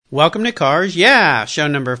Welcome to Cars Yeah, show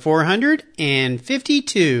number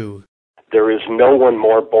 452. There is no one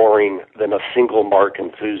more boring than a single Mark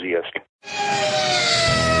enthusiast.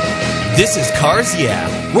 This is Cars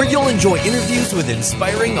Yeah, where you'll enjoy interviews with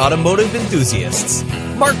inspiring automotive enthusiasts.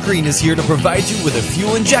 Mark Green is here to provide you with a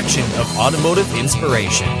fuel injection of automotive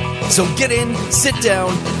inspiration. So get in, sit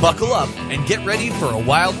down, buckle up, and get ready for a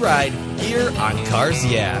wild ride here on Cars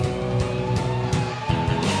Yeah.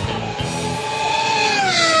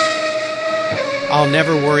 I'll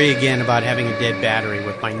never worry again about having a dead battery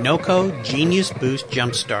with my NOCO Genius Boost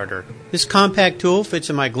Jump Starter. This compact tool fits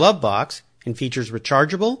in my glove box and features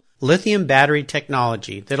rechargeable lithium battery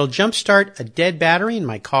technology that'll jumpstart a dead battery in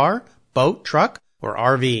my car, boat, truck, or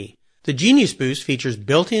RV. The Genius Boost features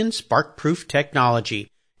built-in spark-proof technology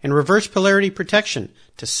and reverse polarity protection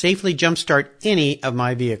to safely jumpstart any of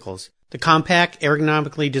my vehicles. The compact,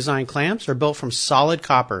 ergonomically designed clamps are built from solid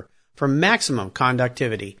copper for maximum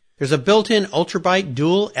conductivity. There's a built-in ultra-bright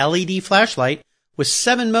dual LED flashlight with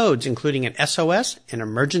 7 modes, including an SOS and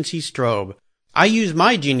emergency strobe. I use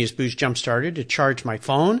my Genius Boost Jump Starter to charge my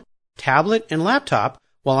phone, tablet, and laptop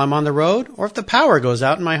while I'm on the road or if the power goes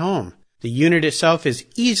out in my home. The unit itself is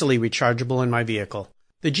easily rechargeable in my vehicle.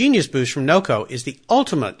 The Genius Boost from NOCO is the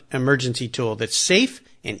ultimate emergency tool that's safe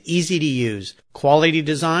and easy to use. Quality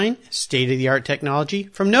design, state-of-the-art technology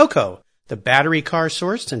from NOCO, the battery car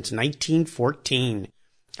source since 1914.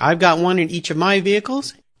 I've got one in each of my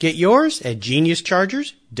vehicles. Get yours at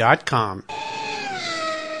geniuschargers.com.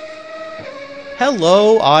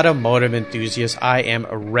 Hello, automotive enthusiasts. I am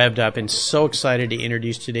revved up and so excited to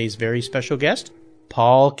introduce today's very special guest,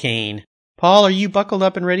 Paul Kane. Paul, are you buckled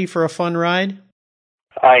up and ready for a fun ride?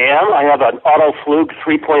 I am. I have an Auto Flug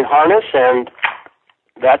 3-point harness, and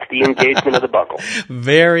that's the engagement of the buckle.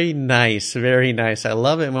 Very nice, very nice. I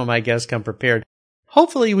love it when my guests come prepared.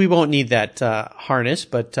 Hopefully we won't need that harness,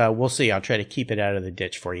 but we'll see. I'll try to keep it out of the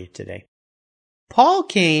ditch for you today. Paul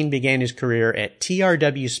Kane began his career at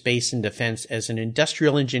TRW Space and Defense as an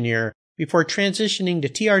industrial engineer before transitioning to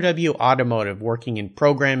TRW Automotive, working in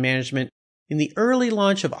program management in the early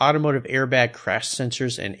launch of automotive airbag crash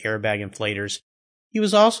sensors and airbag inflators. He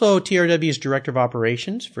was also TRW's Director of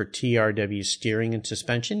Operations for TRW Steering and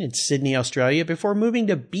Suspension in Sydney, Australia, before moving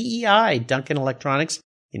to BEI, Duncan Electronics,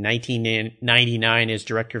 in 1999 as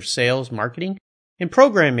Director of Sales, Marketing, and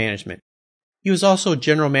Program Management. He was also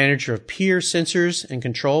General Manager of Peer Sensors and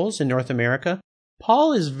Controls in North America.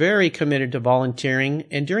 Paul is very committed to volunteering,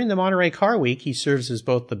 and during the Monterey Car Week, he serves as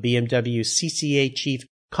both the BMW CCA Chief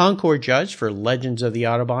Concours Judge for Legends of the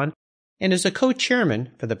Autobahn and as a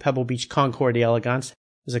co-chairman for the Pebble Beach Concours d'Elegance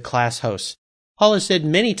as a class host. Paul has said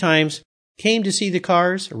many times, came to see the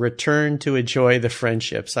cars, returned to enjoy the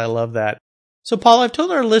friendships. I love that. So, Paul, I've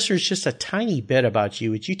told our listeners just a tiny bit about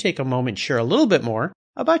you. Would you take a moment and share a little bit more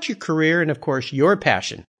about your career and, of course, your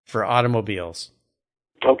passion for automobiles?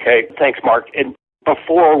 Okay. Thanks, Mark. And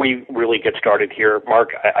before we really get started here, Mark,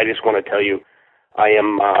 I just want to tell you I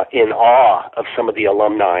am in awe of some of the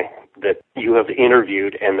alumni that you have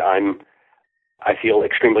interviewed, and I feel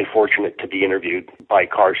extremely fortunate to be interviewed by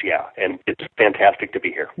Cars Yeah, and it's fantastic to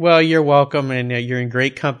be here. Well, you're welcome, and you're in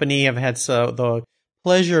great company. I've had the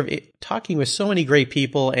pleasure of talking with so many great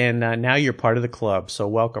people, and now you're part of the club, so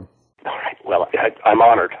welcome. All right. Well, I'm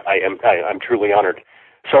honored. I'm truly honored.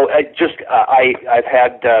 So I've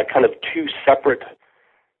had kind of 2 separate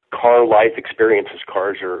car life experiences.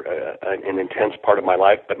 Cars are an intense part of my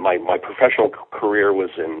life, but my professional career was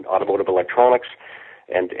in automotive electronics,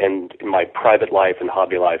 and in my private life and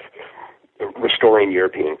hobby life, restoring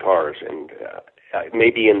European cars. And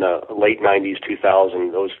maybe in the late 90s,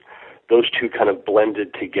 2000, those two kind of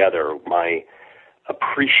blended together. My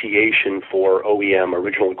appreciation for OEM,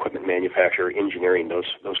 original equipment manufacturer engineering,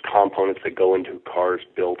 those components that go into cars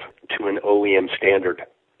built to an OEM standard,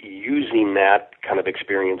 using that kind of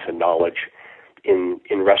experience and knowledge in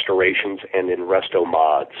restorations and in resto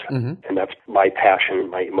mods. Mm-hmm. And that's my passion.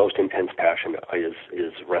 My most intense passion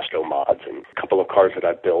is resto mods. And a couple of cars that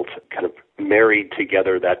I've built kind of married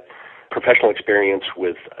together that professional experience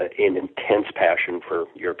with an intense passion for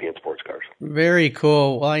European sports cars. Very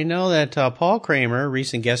cool. Well, I know that Paul Kramer,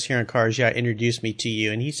 recent guest here on Cars Yeah, introduced me to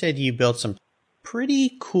you, and he said you built some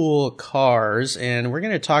pretty cool cars, and we're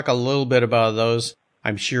going to talk a little bit about those,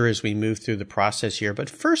 I'm sure, as we move through the process here. But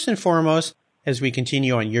first and foremost, as we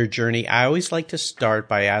continue on your journey, I always like to start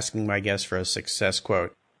by asking my guests for a success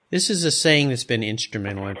quote. This is a saying that's been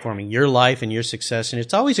instrumental in forming your life and your success, and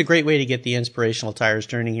it's always a great way to get the inspirational tires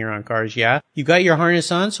turning here on Cars Yeah. You got your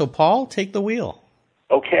harness on, so Paul, take the wheel.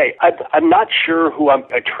 Okay. I'm not sure who I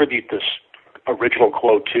attribute this original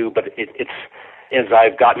quote to, but it's as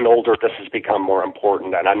I've gotten older, this has become more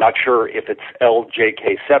important. And I'm not sure if it's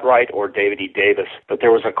L.J.K. Setright or David E. Davis, but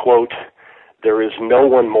there was a quote, "There is no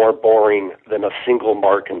one more boring than a single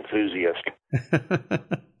mark enthusiast."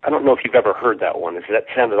 I don't know if you've ever heard that one. Does that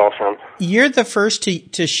sound at all sound? You're the first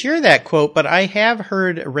to share that quote, but I have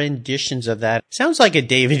heard renditions of that. Sounds like a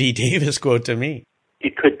David E. Davis quote to me.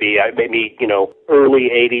 It could be. Maybe, early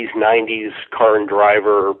 80s, 90s Car and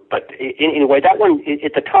Driver. But anyway, that one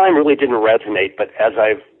at the time really didn't resonate. But as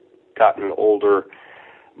I've gotten older,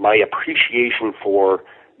 my appreciation for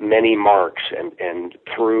many marks and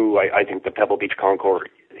through, I think, the Pebble Beach Concours,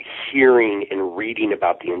 hearing and reading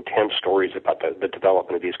about the intense stories about the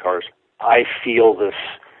development of these cars, I feel this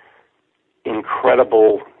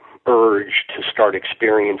incredible urge to start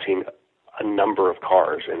experiencing a number of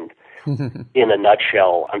cars. And in a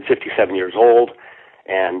nutshell, I'm 57 years old,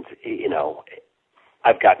 and,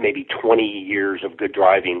 I've got maybe 20 years of good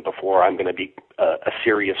driving before I'm going to be a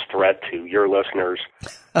serious threat to your listeners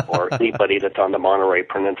or anybody that's on the Monterey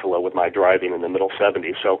Peninsula with my driving in the middle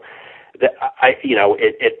 70s. So, at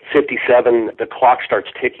 57, the clock starts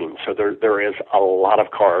ticking. So there is a lot of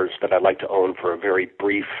cars that I'd like to own for a very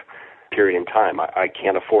brief period in time. I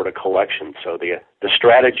can't afford a collection. So the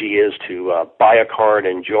strategy is to buy a car and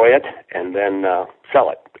enjoy it, and then sell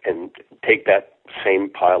it and take that same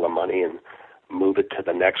pile of money and move it to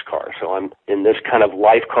the next car. So I'm in this kind of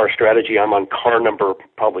life car strategy. I'm on car number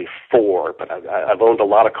probably 4, but I've owned a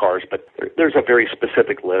lot of cars, but there's a very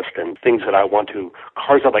specific list and things that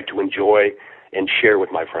cars I'd like to enjoy and share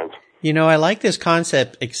with my friends. I like this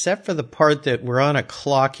concept, except for the part that we're on a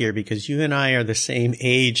clock here, because you and I are the same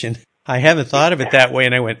age, and I haven't thought of it that way.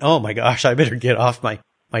 And I went, oh my gosh, I better get off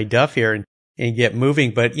my duff here and get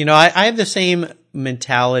moving. But, I have the same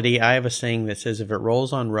mentality. I have a saying that says, if it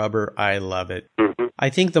rolls on rubber, I love it. Mm-hmm. I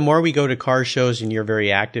think the more we go to car shows, and you're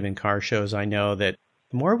very active in car shows, I know that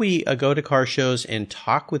the more we go to car shows and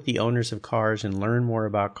talk with the owners of cars and learn more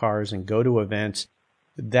about cars and go to events,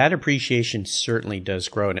 that appreciation certainly does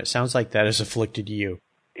grow. And it sounds like that has afflicted you.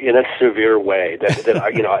 In a severe way.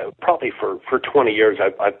 That probably for 20 years,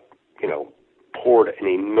 I've poured an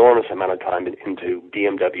enormous amount of time into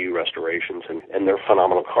BMW restorations, and they're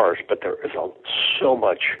phenomenal cars, but there is so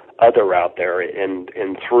much other out there, and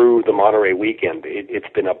through the Monterey weekend, it's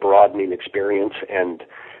been a broadening experience, and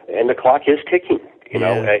the clock is ticking.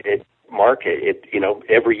 Mark,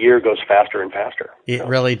 every year goes faster and faster. It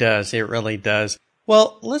really does. It really does.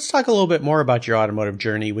 Well, let's talk a little bit more about your automotive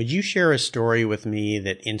journey. Would you share a story with me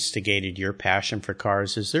that instigated your passion for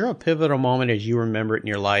cars? Is there a pivotal moment as you remember it in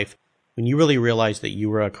your life when you really realized that you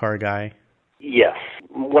were a car guy? Yes.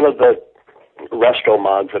 One of the resto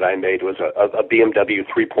mods that I made was a BMW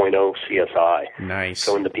 3.0 CSI. Nice.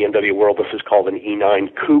 So in the BMW world, this is called an E9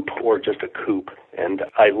 coupe or just a coupe. And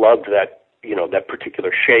I loved that, that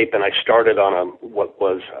particular shape. And I started on what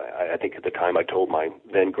was, I think at the time I told my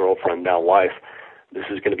then girlfriend, now wife, this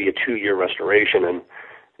is going to be a 2-year restoration. And,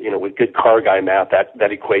 with good car guy math, that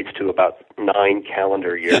equates to about 9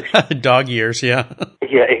 calendar years. Dog years, yeah.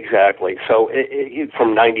 Yeah, exactly. So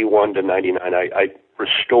from 91 to 99, I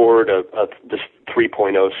restored this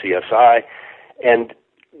 3.0 CSI and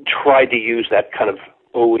tried to use that kind of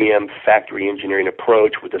OEM factory engineering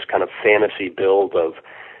approach with this kind of fantasy build of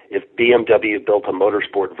if BMW built a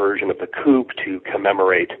motorsport version of the coupe to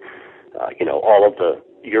commemorate, all of the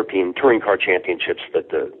European touring car championships that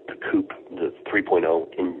the coupe, the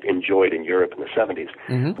 3.0, enjoyed in Europe in the 70s.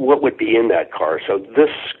 Mm-hmm. What would be in that car? So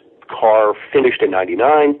this car finished in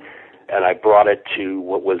 99, and I brought it to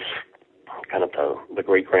what was kind of the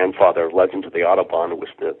great-grandfather of Legends of the Autobahn. It was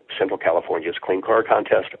the Central California's Clean Car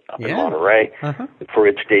Contest up in Monterey for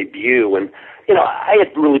its debut. And, I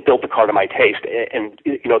had really built the car to my taste. And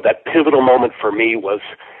that pivotal moment for me was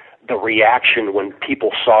the reaction when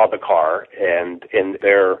people saw the car and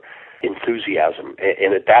their enthusiasm.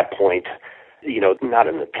 And at that point, not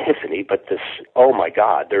an epiphany, but this, oh my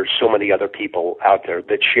God, there's so many other people out there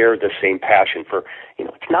that share the same passion for,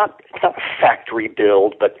 it's not a factory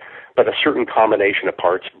build, but a certain combination of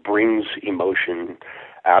parts brings emotion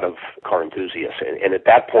out of car enthusiasts. And at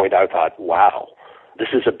that point, I thought, wow, this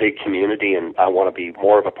is a big community, and I want to be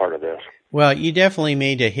more of a part of this. Well, you definitely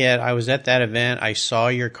made a hit. I was at that event. I saw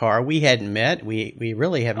your car. We hadn't met. We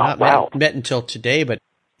really have not met until today, but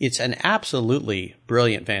it's an absolutely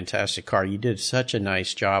brilliant, fantastic car. You did such a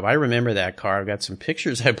nice job. I remember that car. I've got some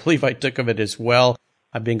pictures I believe I took of it as well.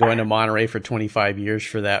 I've been going to Monterey for 25 years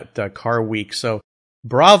for that car week. So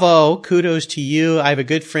bravo. Kudos to you. I have a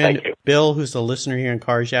good friend, Bill, who's the listener here in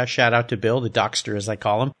Cars Yeah. Shout out to Bill, the Dockster as I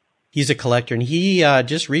call him. He's a collector, and he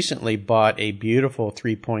just recently bought a beautiful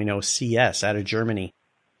 3.0 CS out of Germany.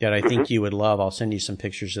 that I think you would love. I'll send you some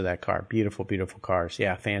pictures of that car. Beautiful, beautiful cars.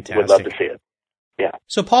 Yeah, fantastic. Would love to see it. Yeah.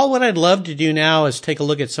 So, Paul, what I'd love to do now is take a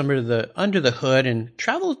look at some of the under the hood and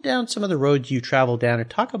travel down some of the roads you traveled down and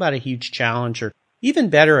talk about a huge challenge or even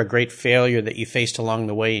better, a great failure that you faced along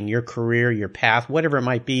the way in your career, your path, whatever it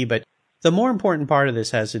might be. But the more important part of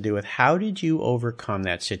this has to do with how did you overcome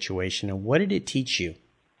that situation and what did it teach you?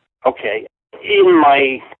 Okay. In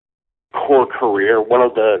my core career, one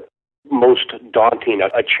of the most daunting,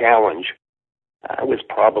 a challenge, I was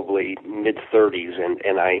probably mid-30s,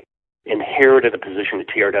 and I inherited a position at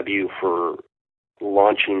TRW for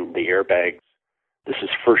launching the airbags. This is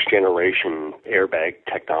first-generation airbag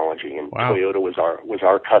technology, and wow. Toyota was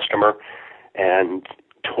our customer, and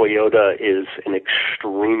Toyota is an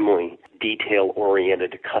extremely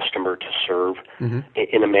detail-oriented customer to serve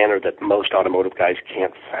in a manner that most automotive guys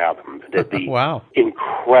can't fathom. The wow.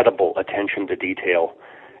 incredible attention to detail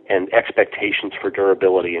and expectations for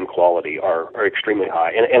durability and quality are extremely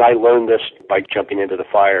high. And I learned this by jumping into the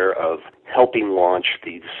fire of helping launch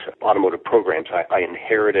these automotive programs. I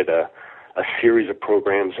inherited a series of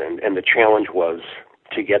programs, and the challenge was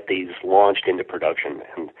to get these launched into production.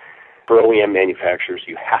 And for OEM manufacturers,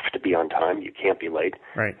 you have to be on time. You can't be late.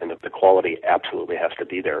 Right. And the quality absolutely has to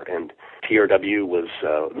be there. And TRW was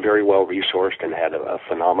very well resourced and had a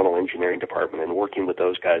phenomenal engineering department. And working with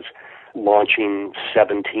those guys, launching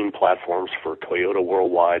 17 platforms for Toyota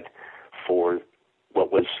worldwide for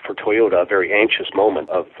what was, for Toyota, a very anxious moment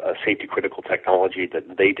of safety-critical technology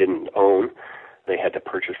that they didn't own. They had to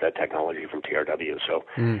purchase that technology from TRW. So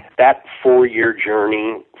that 4-year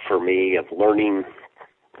journey for me of learning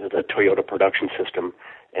the Toyota production system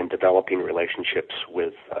and developing relationships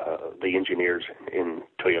with the engineers in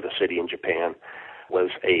Toyota City in Japan was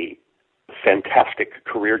a fantastic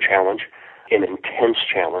career challenge, an intense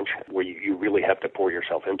challenge where you really have to pour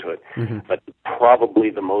yourself into it, but probably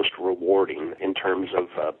the most rewarding in terms of,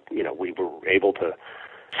 we were able to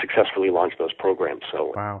successfully launch those programs.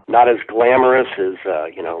 So wow. Not as glamorous as,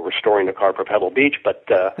 restoring a car for Pebble Beach, but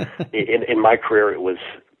in my career it was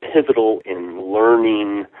pivotal in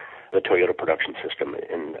learning the Toyota production system,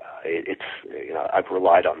 and I've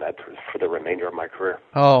relied on that for the remainder of my career.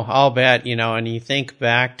 Oh, I'll bet, and you think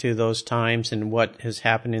back to those times and what has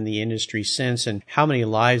happened in the industry since and how many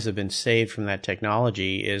lives have been saved from that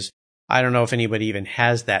technology I don't know if anybody even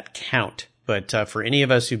has that count, but for any of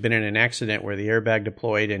us who've been in an accident where the airbag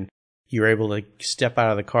deployed and you were able to step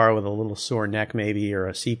out of the car with a little sore neck maybe or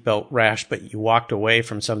a seatbelt rash, but you walked away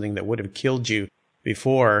from something that would have killed you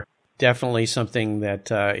before, definitely something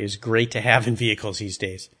that is great to have in vehicles these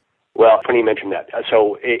days. Well, funny you mentioned that.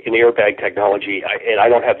 So in airbag technology, and I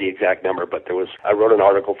don't have the exact number, but I wrote an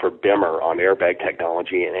article for BIMR on airbag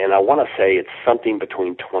technology, and I want to say it's something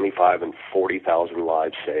between 25 and 40,000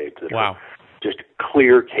 lives saved. Wow. Just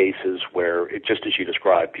clear cases where, just as you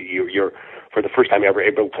described, you're for the first time ever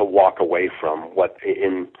able to walk away from what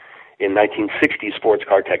in 1960 sports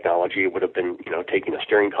car technology, it would have been, taking a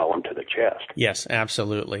steering column to the chest. Yes,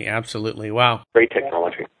 absolutely. Absolutely. Wow. Great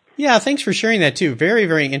technology. Yeah, thanks for sharing that too. Very,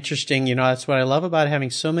 very interesting. That's what I love about having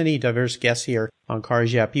so many diverse guests here on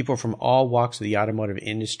Cars Yeah, people from all walks of the automotive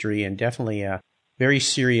industry, and definitely a very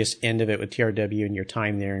serious end of it with TRW and your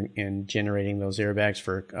time there in generating those airbags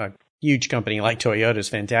for a huge company like Toyota is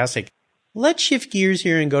fantastic. Let's shift gears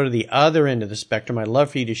here and go to the other end of the spectrum. I'd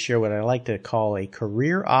love for you to share what I like to call a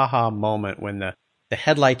career aha moment when the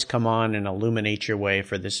headlights come on and illuminate your way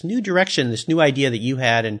for this new direction, this new idea that you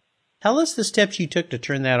had, and tell us the steps you took to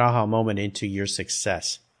turn that aha moment into your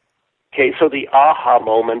success. Okay, so the aha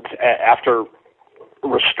moment after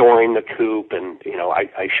restoring the coupe, and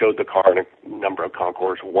I showed the car in a number of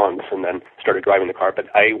concours once and then started driving the car, but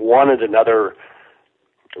I wanted another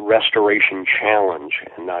restoration challenge,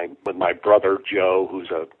 and with my brother Joe,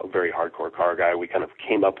 who's a very hardcore car guy, we kind of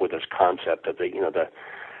came up with this concept of the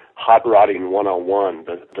hot rodding 101,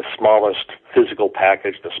 the smallest physical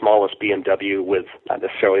package, the smallest BMW with not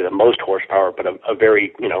necessarily the most horsepower, but a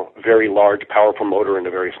very very large, powerful motor in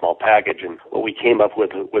a very small package. And what we came up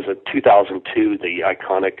with was a 2002,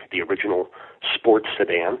 the original sports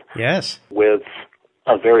sedan. Yes. With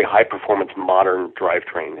a very high-performance modern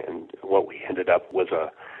drivetrain, and what we ended up was a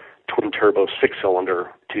twin-turbo six-cylinder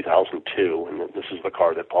 2002, and this is the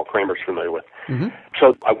car that Paul Kramer's familiar with. Mm-hmm.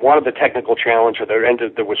 So I wanted the technical challenge.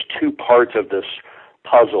 There was two parts of this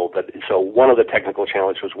puzzle. So one of the technical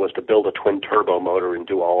challenges was to build a twin-turbo motor and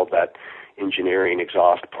do all of that engineering,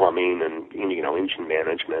 exhaust, plumbing, and engine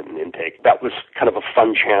management and intake. That was kind of a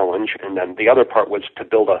fun challenge. And then the other part was to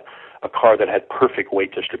build a car that had perfect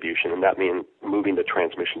weight distribution, and that means moving the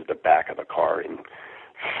transmission to the back of the car in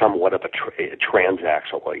somewhat of a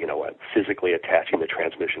transaxle, physically attaching the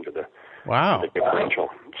transmission to the differential.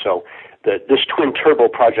 So this twin turbo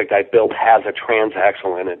project I built has a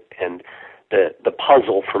transaxle in it, and the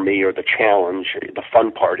puzzle for me, or the challenge, the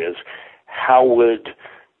fun part is, how would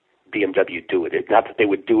BMW do it? Not that they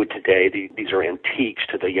would do it today. These are antiques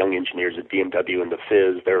to the young engineers at BMW and the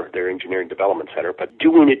FIZ, their engineering development center. But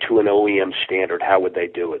doing it to an OEM standard, how would they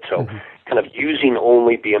do it? So kind of using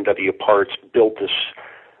only BMW parts, built this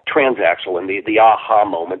transaxle. And the aha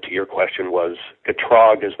moment to your question was,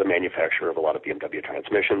 Getrag is the manufacturer of a lot of BMW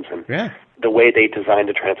transmissions. And the way they designed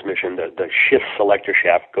the transmission, the shift selector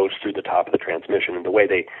shaft goes through the top of the transmission. And the way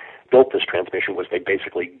they built this transmission was they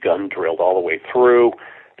basically gun drilled all the way through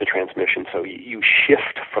the transmission. So you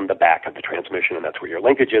shift from the back of the transmission, and that's where your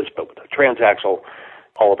linkage is. But with the transaxle,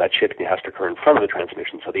 all of that shifting has to occur in front of the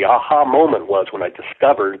transmission. So the aha moment was when I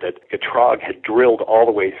discovered that Getrag had drilled all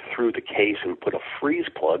the way through the case and put a freeze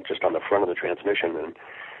plug just on the front of the transmission. And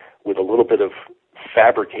with a little bit of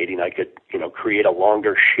fabricating, I could, create a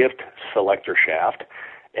longer shift selector shaft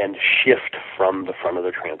and shift from the front of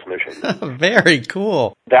the transmission. Very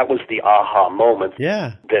cool. That was the aha moment.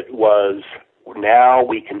 Yeah. That was, now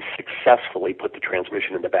we can successfully put the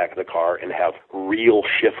transmission in the back of the car and have real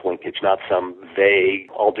shift linkage, not some vague,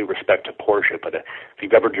 all due respect to Porsche, but if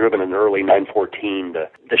you've ever driven an early 914,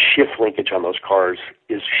 the shift linkage on those cars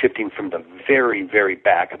is shifting from the very, very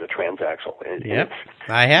back of the transaxle. Yep,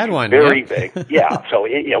 I had one. Very vague. Yeah, so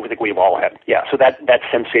I think we've all had. Yeah, so that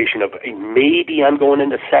sensation of maybe I'm going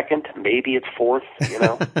into second, maybe it's fourth,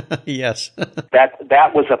 Yes.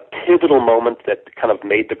 that was a pivotal moment that kind of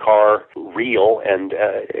made the car real, and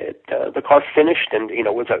the car finished, and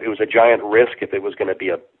it was a giant risk if it was going to be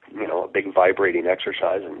a big vibrating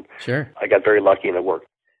exercise, and sure, I got very lucky and it worked.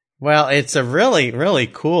 Well, it's a really, really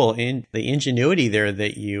cool, the ingenuity there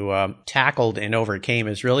that you tackled and overcame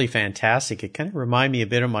is really fantastic. It kind of reminded me a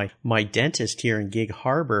bit of my dentist here in Gig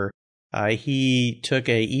Harbor. He took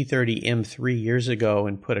a E30 M3 years ago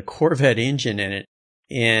and put a Corvette engine in it.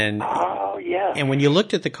 And and when you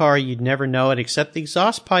looked at the car, you'd never know it, except the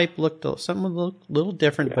exhaust pipe looked something a little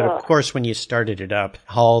different. But of course, when you started it up,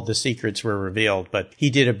 all the secrets were revealed. But he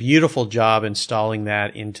did a beautiful job installing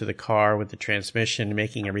that into the car with the transmission,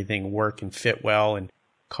 making everything work and fit well and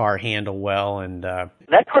car handle well. And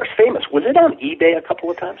that car's famous. Was it on eBay a couple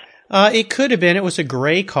of times? It could have been. It was a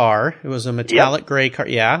gray car. It was a metallic gray car.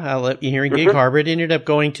 Yeah, here in Gig Harbor. It ended up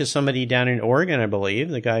going to somebody down in Oregon, I believe.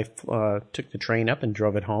 The guy took the train up and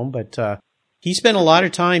drove it home. But he spent a lot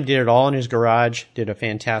of time, did it all in his garage, did a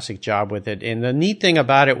fantastic job with it. And the neat thing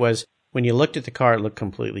about it was when you looked at the car, it looked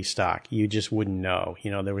completely stock. You just wouldn't know.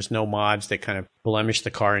 There was no mods that kind of blemished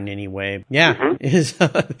the car in any way. Yeah,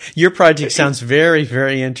 your project sounds very,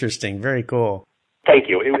 very interesting. Very cool. Thank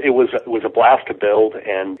you. It was a blast to build,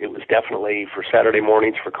 and it was definitely, for Saturday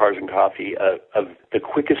mornings for Cars and Coffee, the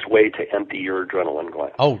quickest way to empty your adrenaline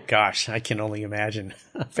gland. Oh, gosh, I can only imagine.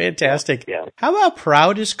 Fantastic. Yeah. How about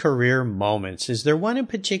proudest career moments? Is there one in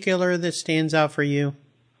particular that stands out for you?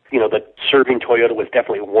 The serving Toyota was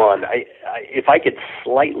definitely one. If I could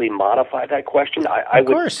slightly modify that question, I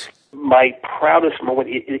would. Of course. My proudest moment,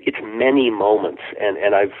 it's many moments,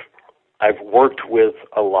 and I've worked with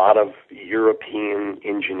a lot of European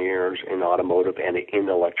engineers in automotive and in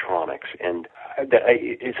electronics, and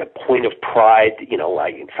it's a point of pride,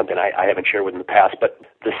 something I haven't shared with in the past, but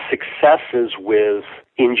the successes with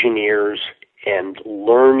engineers and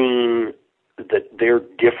learning that their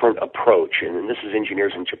different approach, and this is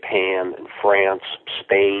engineers in Japan and France,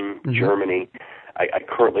 Spain, Germany. I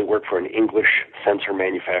currently work for an English sensor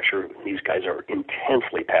manufacturer. These guys are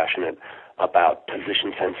intensely passionate about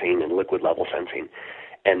position sensing and liquid level sensing,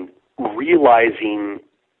 and realizing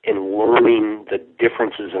and learning the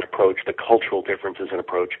differences in approach, the cultural differences in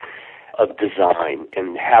approach of design,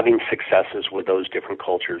 and having successes with those different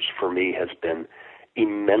cultures for me has been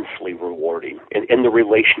immensely rewarding. And the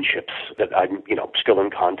relationships that I'm still in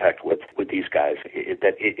contact with these guys,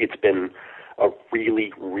 it's been a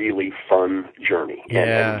really, really fun journey.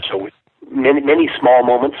 Yeah. And so many small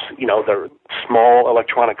moments, there are small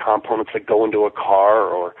electronic components that go into a car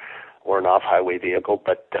or an off-highway vehicle,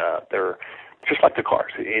 but they're just like the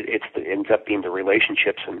cars. It ends up being the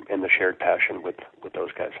relationships and the shared passion with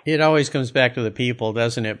those guys. It always comes back to the people,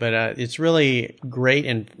 doesn't it? But it's really great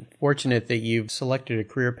and fortunate that you've selected a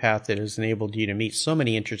career path that has enabled you to meet so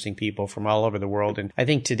many interesting people from all over the world. And I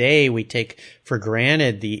think today we take for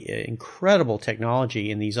granted the incredible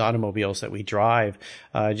technology in these automobiles that we drive.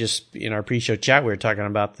 Just in our pre-show chat, we were talking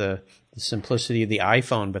about the the simplicity of the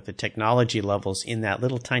iPhone, but the technology levels in that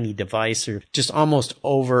little tiny device are just almost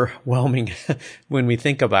overwhelming when we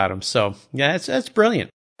think about them. So, yeah, that's brilliant.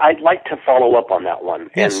 I'd like to follow up on that one,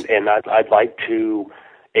 yes. and I'd like to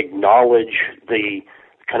acknowledge the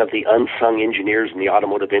kind of the unsung engineers in the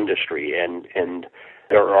automotive industry, and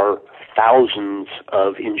there are thousands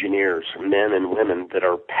of engineers, men and women, that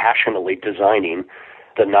are passionately designing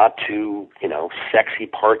the not too, sexy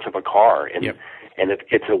parts of a car. And yep. And if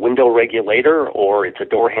it's a window regulator or it's a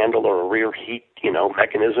door handle or a rear heat,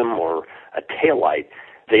 mechanism or a taillight,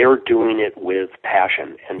 they are doing it with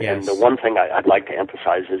passion. And, yes. and the one thing I'd like to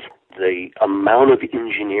emphasize is the amount of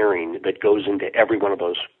engineering that goes into every one of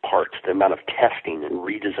those parts, the amount of testing and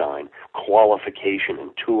redesign, qualification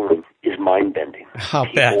and tooling is mind-bending.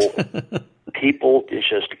 I'll bet. People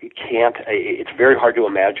just can't, it's very hard to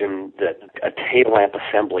imagine that a tail lamp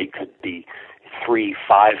assembly could be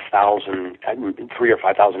 3,000 or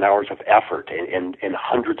 5,000 hours of effort and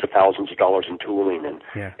hundreds of thousands of dollars in tooling and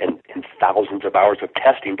thousands of hours of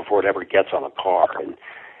testing before it ever gets on a car.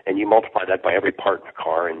 And you multiply that by every part in a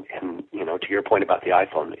car, and to your point about the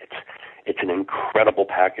iPhone, it's an incredible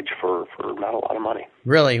package for not a lot of money.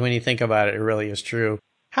 Really, when you think about it, it really is true.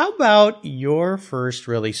 How about your first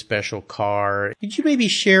really special car? Could you maybe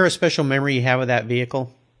share a special memory you have with that vehicle?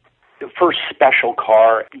 The first special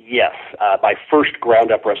car, yes. My first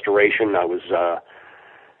ground-up restoration, I was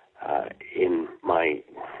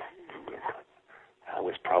I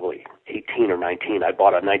was probably 18 or 19. I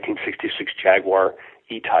bought a 1966 Jaguar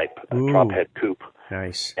E-Type drop head coupe.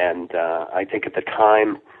 Nice. And I think at the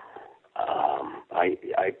time,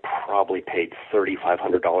 I probably paid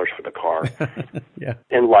 $3,500 for the car. yeah.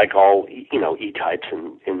 And like all E-Types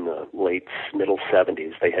in the middle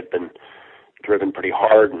 70s, they had been driven pretty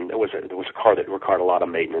hard, and there was a car that required a lot of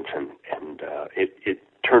maintenance, and it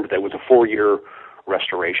turned that was a 4-year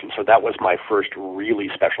restoration. So that was my first really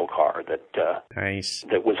special car that nice.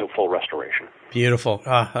 That was a full restoration. Beautiful.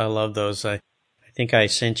 I love those. I think I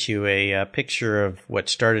sent you a picture of what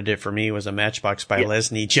started it for me was a Matchbox by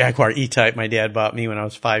Lesney Jaguar E-Type my dad bought me when I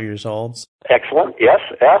was 5 years old. Excellent. Yes.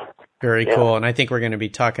 Yeah. Very cool. And I think we're going to be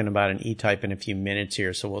talking about an E-Type in a few minutes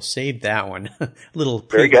here, so we'll save that one. A little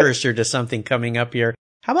precursor to something coming up here.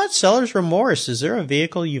 How about seller's remorse? Is there a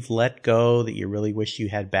vehicle you've let go that you really wish you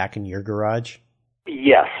had back in your garage?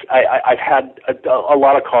 Yes. I've had a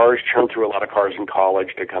lot of cars, churned through a lot of cars in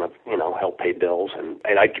college to kind of, help pay bills. And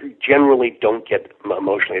I generally don't get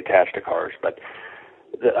emotionally attached to cars. But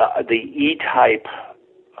the E-Type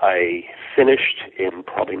I finished in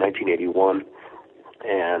probably 1981.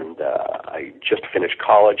 And I just finished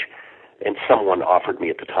college, and someone offered me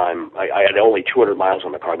at the time, I had only 200 miles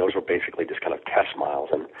on the car, and those were basically just kind of test miles,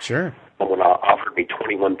 and sure. Someone offered me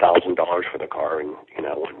 $21,000 for the car, and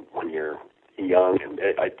when you're young, and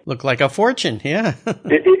looked like a fortune, yeah.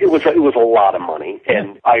 it was a lot of money,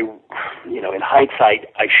 and in hindsight,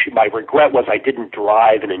 my regret was I didn't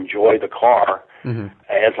drive and enjoy the car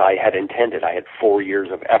as I had intended. I had 4 years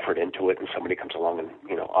of effort into it, and somebody comes along and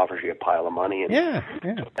offers you a pile of money, and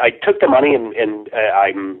I took the money, and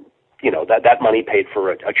I'm that money paid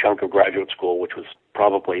for a chunk of graduate school, which was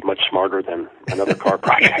probably much smarter than another car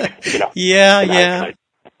project.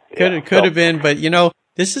 Could have been, but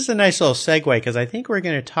this is a nice little segue, because I think we're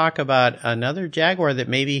going to talk about another Jaguar that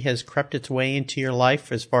maybe has crept its way into your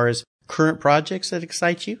life as far as current projects that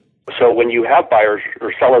excite you. So when you have buyer's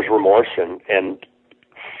or seller's remorse and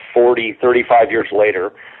 40, 35 years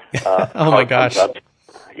later, oh my gosh.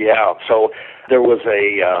 Yeah. So there was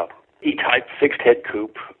a E-Type fixed head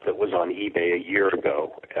coupe that was on eBay a year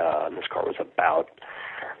ago. And this car was about,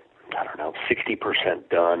 60%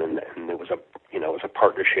 done. And there was it was a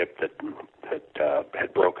partnership that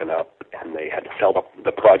had broken up, and they had to sell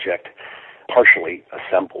the project partially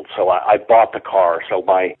assembled. So I bought the car. So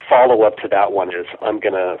my follow-up to that one is I'm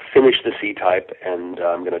going to finish this E-Type, and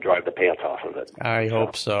I'm going to drive the pants off of it. I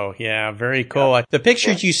hope so. Yeah, very cool. Yeah. The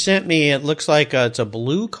pictures you sent me, it looks like it's a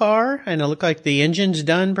blue car, and it looked like the engine's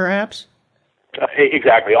done, perhaps?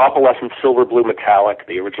 Exactly. Opalescent silver blue metallic,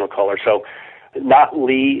 the original color. So not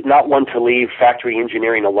one to leave factory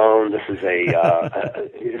engineering alone. This is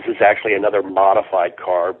this is actually another modified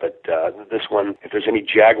car, but this one, if there's any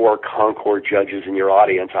Jaguar Concours judges in your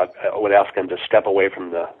audience, I would ask them to step away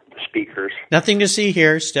from the speakers. Nothing to see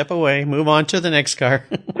here. Step away. Move on to the next car.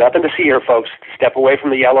 Nothing to see here, folks. Step away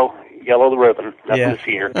from the yellow the ribbon. Nothing to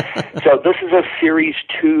see here. So this is a Series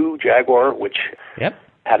 2 Jaguar, which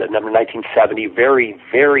had a number 1970, very,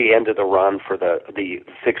 very end of the run for the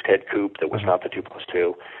fixed head coupe that was not the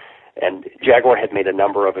 2+2. And Jaguar had made a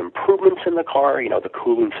number of improvements in the car. The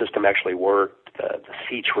cooling system actually worked. The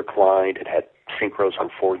seats reclined. It had synchros on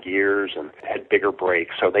 4 gears and had bigger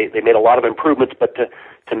brakes. So they made a lot of improvements, but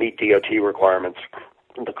to meet DOT requirements,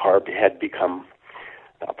 the car had become,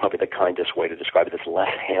 probably the kindest way to describe it is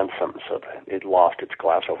less handsome. So that it lost its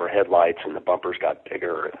glass over headlights and the bumpers got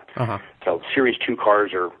bigger. So Series 2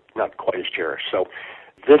 cars are not quite as cherished. So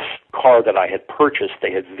this car that I had purchased,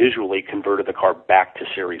 they had visually converted the car back to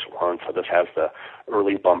Series 1. So this has the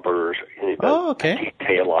early bumpers, the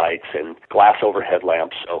taillights, and glass over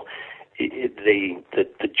headlamps. So the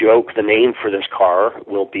joke, the name for this car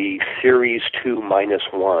will be Series 2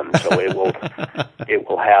 -1. So it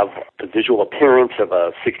will have the visual appearance of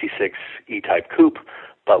a 66 E-Type coupe,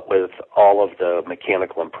 but with all of the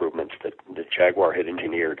mechanical improvements that Jaguar had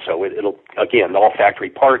engineered. So it'll, again, all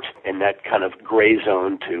factory parts, and that kind of gray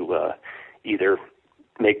zone to either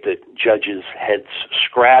make the judges' heads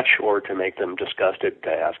scratch or to make them disgusted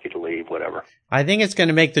to ask you to leave, whatever. I think it's going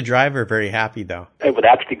to make the driver very happy, though. But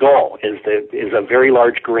that's the goal, is a very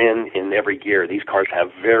large grin in every gear. These cars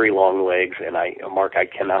have very long legs, and Mark, I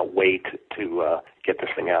cannot wait to get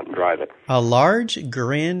this thing out and drive it. A large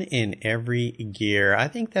grin in every gear. I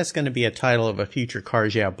think that's going to be a title of a future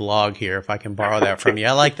Cars Yeah blog here, if I can borrow that from you.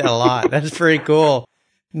 I like that a lot. That's very cool.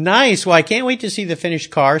 Nice. Well, I can't wait to see the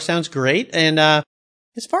finished car. Sounds great. And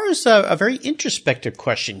as far as a very introspective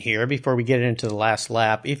question here, before we get into the last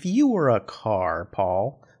lap, if you were a car,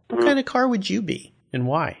 Paul, what kind of car would you be and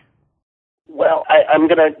why? Well, I'm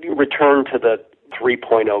going to return to the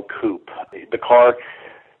 3.0 coupe. The car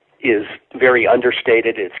is very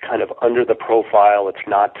understated. It's kind of under the profile. It's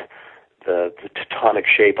not the Teutonic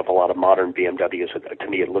shape of a lot of modern BMWs. To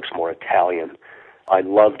me, it looks more Italian. I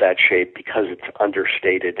love that shape because it's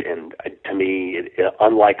understated, and to me,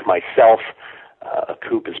 unlike myself, a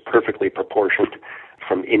coupe is perfectly proportioned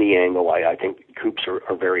from any angle. I think coupes are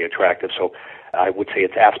very attractive. So I would say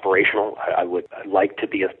it's aspirational. I would like to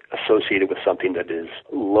be associated with something that is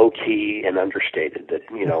low-key and understated, that,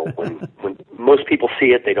 you know, when most people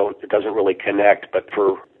see it, it doesn't really connect. But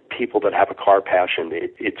for people that have a car passion,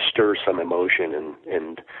 it stirs some emotion,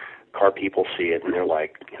 and car people see it and they're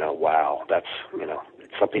like, you know, wow, that's, you know,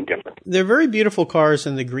 it's something different. They're very beautiful cars,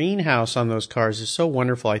 and the greenhouse on those cars is so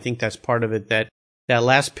wonderful. I think that's part of it. That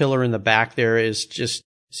last pillar in the back there is just,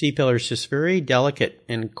 C-pillar is just very delicate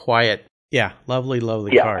and quiet. Yeah, lovely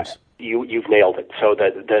cars. You've nailed it. So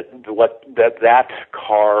that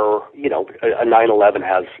car, you know, a 911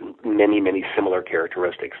 has many similar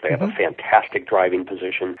characteristics. They have a fantastic driving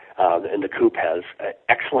position, and the coupe has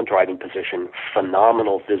excellent driving position,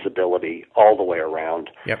 phenomenal visibility all the way around.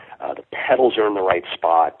 Yep. The pedals are in the right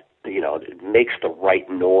spot. You know, it makes the right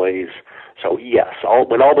noise. So yes,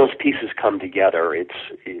 when all those pieces come together, it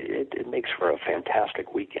makes for a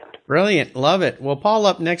fantastic weekend. Brilliant. Love it. Well, Paul,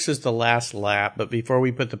 up next is the last lap. But before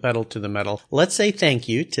we put the pedal to the metal, let's say thank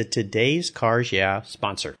you to today's Cars Yeah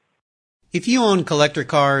sponsor. If you own collector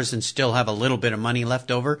cars and still have a little bit of money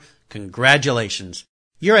left over, congratulations.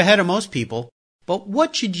 You're ahead of most people. But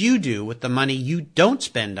what should you do with the money you don't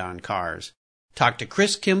spend on cars? Talk to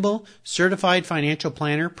Chris Kimball, certified financial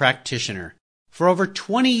planner practitioner. For over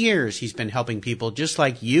 20 years, he's been helping people just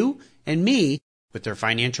like you and me with their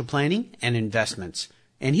financial planning and investments.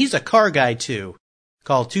 And he's a car guy too.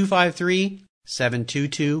 Call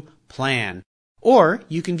 253-722-PLAN. Or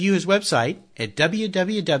you can view his website at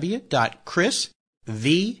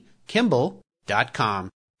www.chrisvkimball.com.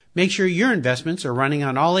 Make sure your investments are running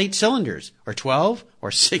on all 8 cylinders, or 12, or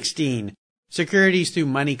 16. Securities through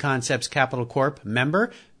Money Concepts Capital Corp.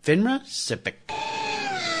 Member, FINRA SIPC.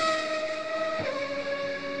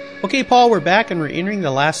 Okay, Paul, we're back and we're entering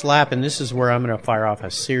the last lap, and this is where I'm going to fire off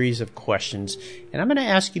a series of questions. And I'm going to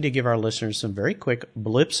ask you to give our listeners some very quick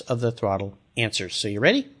blips of the throttle answers. So you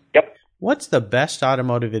ready? Yep. What's the best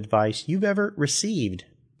automotive advice you've ever received?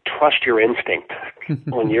 Trust your instinct.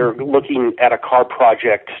 When you're looking at a car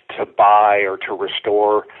project to buy or to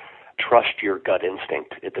restore, trust your gut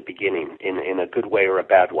instinct at the beginning in a good way or a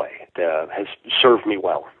bad way. It has served me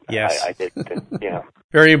well. Yes. I did. Yeah.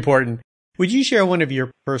 Very important. Would you share one of your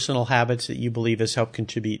personal habits that you believe has helped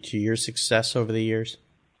contribute to your success over the years?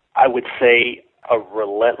 I would say a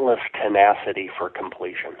relentless tenacity for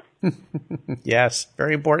completion. Yes,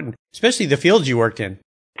 very important, especially the fields you worked in.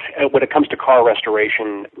 When it comes to car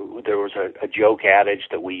restoration, there was a joke adage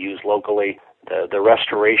that we use locally. The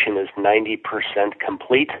restoration is 90%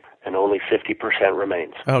 complete and only 50%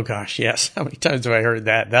 remains. Oh, gosh, yes. How many times have I heard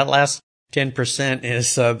that? That last 10%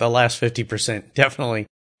 is the last 50%, definitely.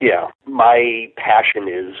 Yeah. My passion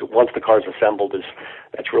is, once the car's assembled,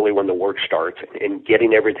 that's really when the work starts. And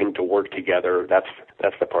getting everything to work together, that's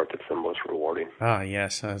the part that's the most rewarding. Ah,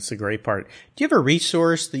 yes, that's a great part. Do you have a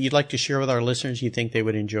resource that you'd like to share with our listeners you think they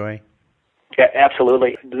would enjoy? Yeah,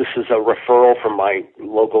 absolutely. This is a referral from my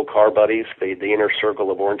local car buddies, the inner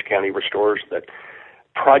circle of Orange County restorers, that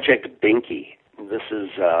Project Binky. This is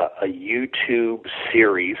a YouTube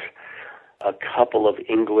series. A couple of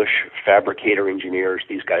English fabricator engineers.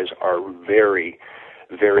 These guys are very,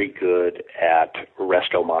 very good at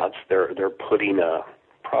resto mods. They're putting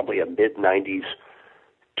probably a mid-90s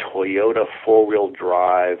Toyota four-wheel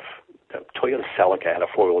drive. Toyota Celica had a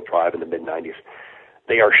four-wheel drive in the mid-90s.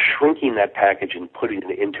 They are shrinking that package and putting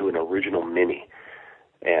it into an original Mini.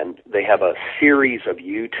 And they have a series of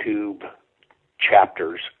YouTube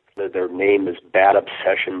chapters. Their name is Bad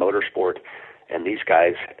Obsession Motorsport. And these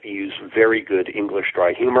guys use very good English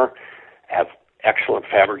dry humor, have excellent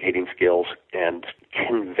fabricating skills, and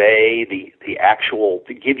convey the actual,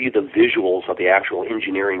 to give you the visuals of the actual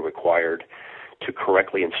engineering required to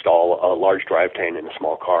correctly install a large drivetrain in a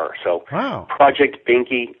small car. So wow. Project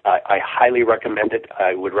Binky, I highly recommend it.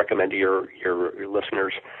 I would recommend to your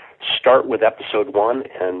listeners, start with episode 1,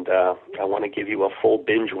 and I want to give you a full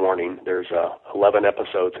binge warning. There's 11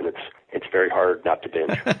 episodes, and it's very hard not to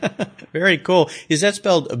binge. Very cool. Is that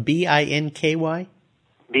spelled Binky?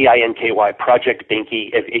 Binky, Project Binky.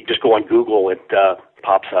 If you just go on Google, it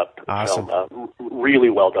pops up. Awesome. So, really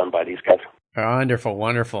well done by these guys. Wonderful,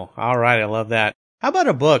 wonderful. All right, I love that. How about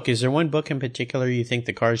a book? Is there one book in particular you think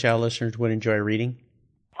the Cars Yeah listeners would enjoy reading?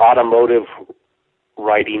 Automotive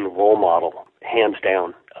writing role model, hands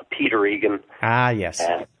down. Peter Egan. Yes.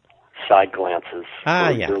 And Side Glances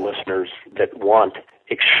for your listeners that want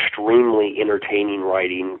extremely entertaining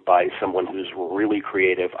writing by someone who's really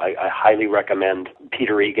creative. I highly recommend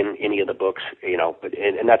Peter Egan, any of the books,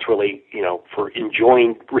 and that's really, for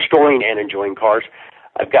restoring and enjoying cars.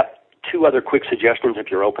 I've got 2 other quick suggestions if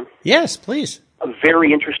you're open. Yes, please. A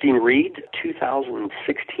very interesting read.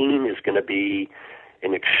 2016 is going to be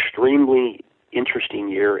an extremely interesting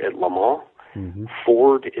year at Le Mans. Mm-hmm.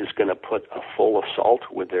 Ford is going to put a full assault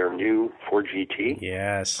with their new Ford GT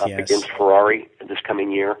against Ferrari this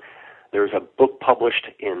coming year. There's a book published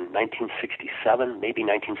in 1967, maybe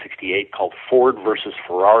 1968, called Ford versus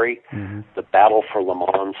Ferrari, The Battle for Le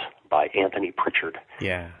Mans by Anthony Pritchard.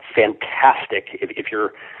 Yeah. Fantastic. If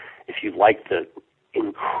you like the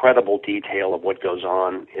incredible detail of what goes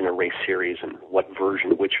on in a race series and what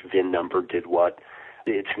version, which VIN number did what,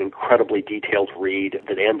 it's an incredibly detailed read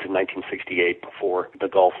that ends in 1968 before the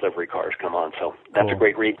Gulf livery cars come on. So that's cool. A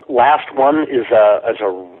great read. Last one is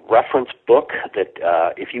a reference book that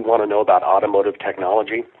if you want to know about automotive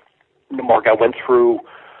technology, Mark, I went through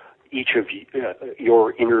each of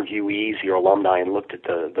your interviewees, your alumni, and looked at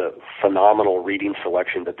the phenomenal reading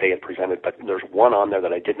selection that they had presented. But there's one on there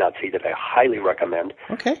that I did not see that I highly recommend.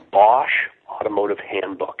 Okay. Bosch Automotive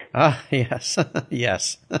Handbook. Yes.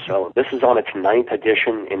 Yes. So this is on its 9th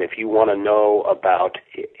edition, and if you want to know about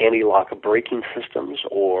anti-lock braking systems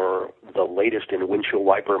or the latest in windshield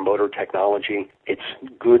wiper motor technology, it's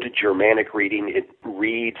good Germanic reading. It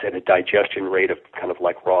reads at a digestion rate of kind of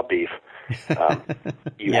like raw beef.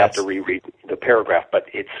 You have to reread the paragraph, but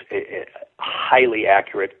it's a highly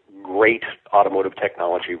accurate, great automotive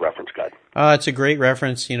technology reference guide. It's a great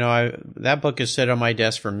reference. That book has sat on my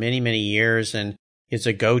desk for many, many years, and it's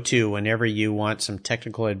a go-to whenever you want some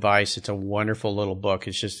technical advice. It's a wonderful little book.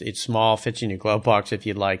 It's small, fits in your glove box if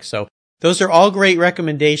you'd like. So those are all great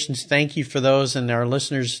recommendations. Thank you for those. And our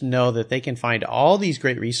listeners know that they can find all these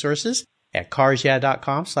great resources at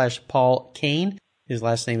carsyeah.com/Paul Cain. His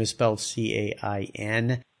last name is spelled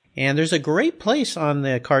Cain. And there's a great place on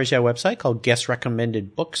the Cars Yeah website called Guest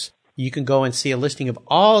Recommended Books. You can go and see a listing of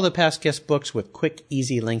all the past guest books with quick,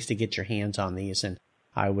 easy links to get your hands on these, and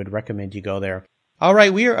I would recommend you go there. All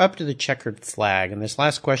right, we are up to the checkered flag, and this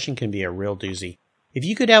last question can be a real doozy. If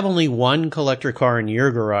you could have only one collector car in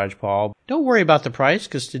your garage, Paul, don't worry about the price,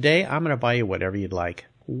 because today I'm going to buy you whatever you'd like.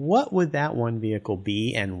 What would that one vehicle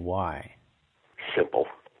be, and why? Simple.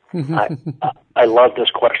 I love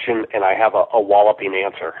this question, and I have a walloping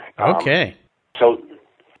answer. Okay. So,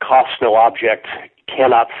 costs no object,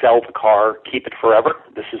 cannot sell the car, keep it forever.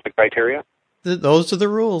 This is the criteria. Those are the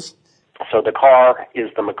rules. So the car is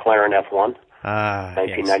the McLaren F1,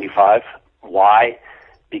 1995. Yes. Why?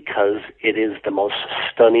 Because it is the most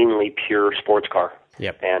stunningly pure sports car.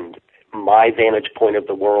 Yep. And my vantage point of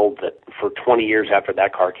the world, that for 20 years after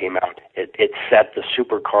that car came out, it set the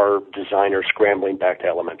supercar designer scrambling back to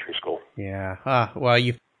elementary school. Yeah. Well,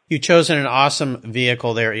 you've chosen an awesome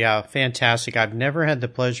vehicle there. Yeah, fantastic. I've never had the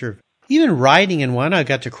pleasure of even riding in one. I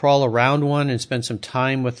got to crawl around one and spend some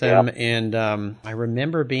time with them. Yep. And I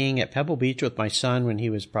remember being at Pebble Beach with my son when he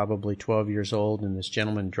was probably 12 years old, and this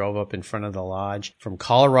gentleman drove up in front of the lodge from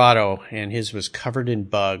Colorado, and his was covered in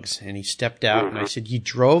bugs. And he stepped out, and I said, "You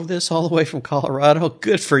drove this all the way from Colorado?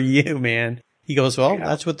 Good for you, man." He goes, "Well,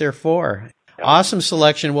 that's what they're for." Yep. Awesome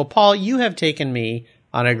selection. Well, Paul, you have taken me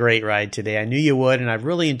on a great ride today. I knew you would, and I've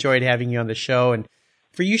really enjoyed having you on the show. And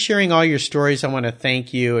for you sharing all your stories, I want to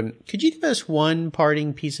thank you. And could you give us one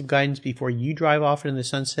parting piece of guidance before you drive off into the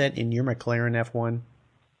sunset in your McLaren F1?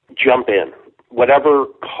 Jump in. Whatever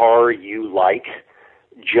car you like,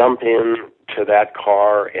 jump in to that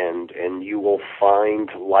car, and you will find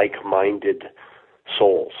like-minded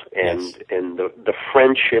souls. And the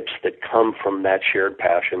friendships that come from that shared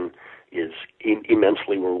passion is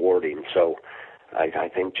immensely rewarding. So I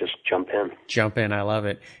think just jump in. Jump in. I love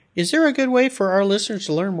it. Is there a good way for our listeners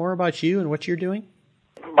to learn more about you and what you're doing?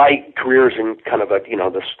 My career is in kind of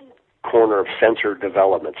this corner of sensor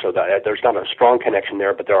development, so that there's not a strong connection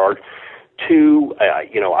there, but there are two.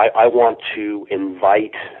 I want to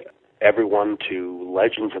invite everyone to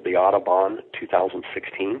Legends of the Autobahn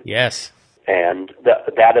 2016. Yes. And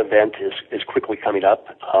that event is quickly coming up.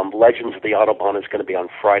 Legends of the Autobahn is going to be on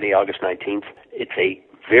Friday, August 19th. It's a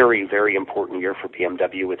very, very important year for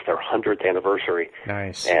BMW. It's their 100th anniversary.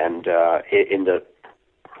 Nice. And in the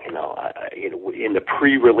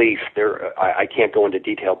pre-release, I can't go into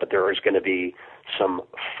detail, but there is going to be some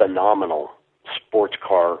phenomenal sports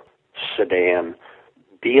car, sedan,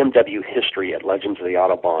 BMW history at Legends of the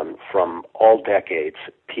Autobahn from all decades.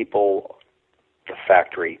 People, the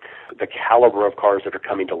factory, the caliber of cars that are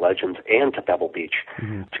coming to Legends and to Pebble Beach.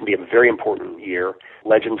 Mm-hmm. It's going to be a very important year.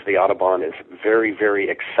 Legends of the Autobahn is very, very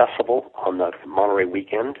accessible on the Monterey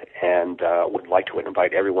weekend, and would like to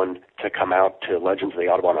invite everyone to come out to Legends of the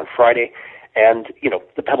Autobahn on Friday. And,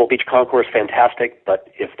 the Pebble Beach Concours is fantastic, but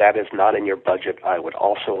if that is not in your budget, I would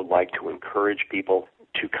also like to encourage people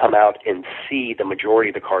to come out and see the majority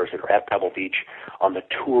of the cars that are at Pebble Beach on the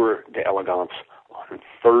Tour d'Elegance on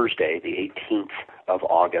Thursday, the 18th of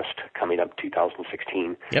August, coming up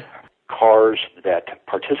 2016. Yep. Cars that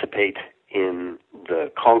participate in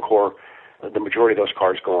the Concours, the majority of those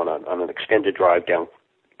cars go on an extended drive down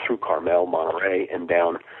through Carmel, Monterey, and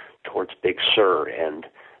down towards Big Sur, and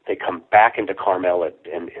they come back into Carmel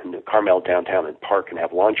and Carmel downtown and park and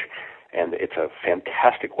have lunch. And it's a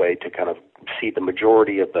fantastic way to kind of see the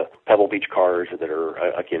majority of the Pebble Beach cars that are,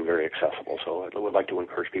 again, very accessible. So I would like to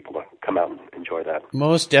encourage people to come out and enjoy that.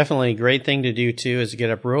 Most definitely. Great thing to do, too, is to get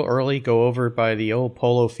up real early, go over by the old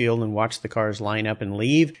polo field and watch the cars line up and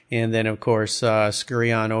leave. And then, of course,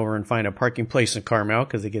 scurry on over and find a parking place in Carmel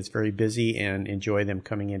because it gets very busy, and enjoy them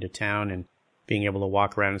coming into town and being able to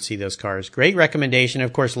walk around and see those cars. Great recommendation.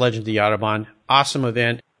 Of course, Legends of the Autobahn. Awesome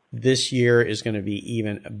event. This year is going to be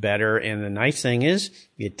even better. And the nice thing is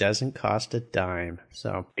it doesn't cost a dime.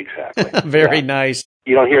 So exactly. Very nice.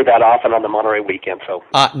 You don't hear that often on the Monterey weekend. So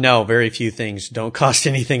no, very few things don't cost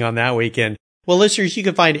anything on that weekend. Well, listeners, you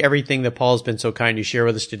can find everything that Paul's been so kind to share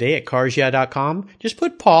with us today at carsyeah.com. Just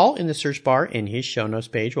put Paul in the search bar and his show notes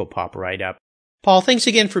page will pop right up. Paul, thanks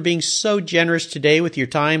again for being so generous today with your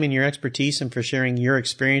time and your expertise, and for sharing your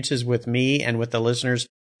experiences with me and with the listeners.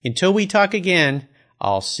 Until we talk again,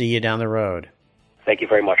 I'll see you down the road. Thank you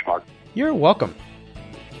very much, Mark. You're welcome.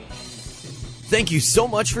 Thank you so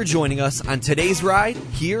much for joining us on today's ride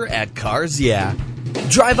here at Cars Yeah.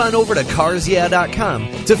 Drive on over to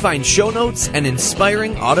carsyeah.com to find show notes and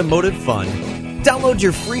inspiring automotive fun. Download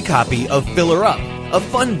your free copy of Filler Up, a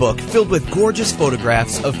fun book filled with gorgeous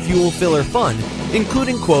photographs of fuel filler fun,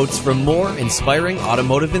 including quotes from more inspiring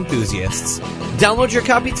automotive enthusiasts. Download your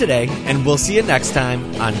copy today, and we'll see you next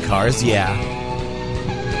time on Cars Yeah.